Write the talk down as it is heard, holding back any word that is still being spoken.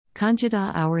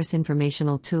Candida auris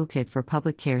Informational Toolkit for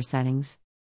Public Care Settings.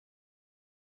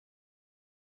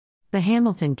 The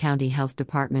Hamilton County Health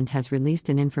Department has released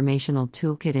an informational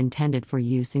toolkit intended for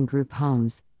use in group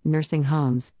homes, nursing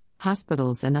homes,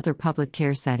 hospitals, and other public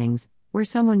care settings where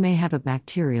someone may have a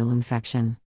bacterial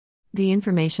infection. The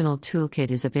informational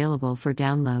toolkit is available for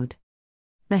download.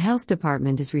 The Health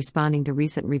Department is responding to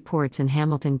recent reports in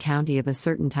Hamilton County of a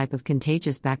certain type of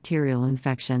contagious bacterial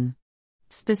infection.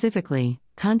 Specifically,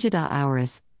 Candida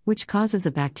auris, which causes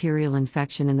a bacterial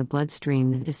infection in the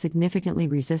bloodstream that is significantly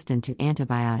resistant to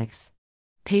antibiotics.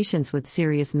 Patients with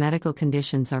serious medical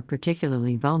conditions are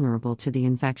particularly vulnerable to the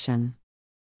infection.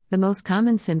 The most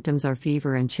common symptoms are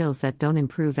fever and chills that don't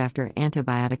improve after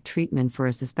antibiotic treatment for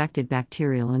a suspected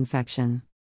bacterial infection.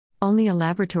 Only a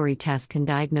laboratory test can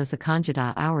diagnose a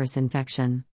Candida auris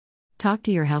infection. Talk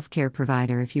to your healthcare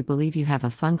provider if you believe you have a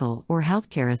fungal or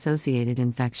healthcare-associated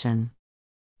infection.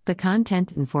 The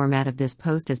content and format of this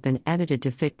post has been edited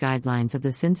to fit guidelines of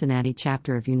the Cincinnati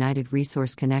chapter of United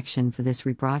Resource Connection for this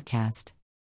rebroadcast.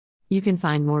 You can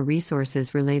find more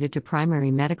resources related to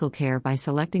primary medical care by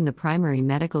selecting the Primary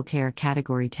Medical Care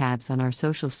category tabs on our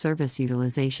Social Service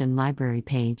Utilization Library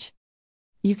page.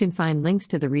 You can find links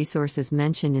to the resources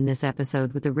mentioned in this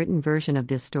episode with the written version of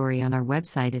this story on our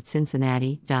website at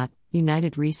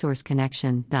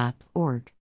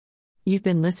cincinnati.unitedresourceconnection.org. You've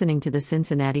been listening to the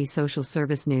Cincinnati Social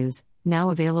Service News, now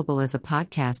available as a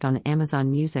podcast on Amazon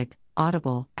Music,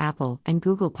 Audible, Apple and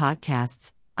Google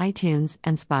Podcasts, iTunes,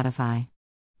 and Spotify.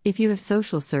 If you have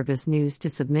social service news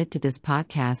to submit to this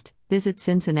podcast, visit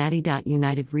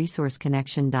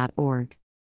cincinnati.unitedresourceconnection.org.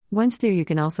 Once there, you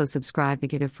can also subscribe to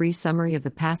get a free summary of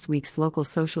the past week's local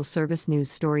social service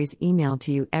news stories emailed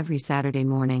to you every Saturday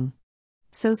morning.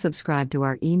 So subscribe to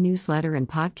our e-newsletter and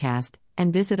podcast,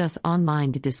 and visit us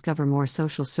online to discover more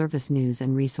social service news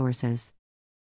and resources.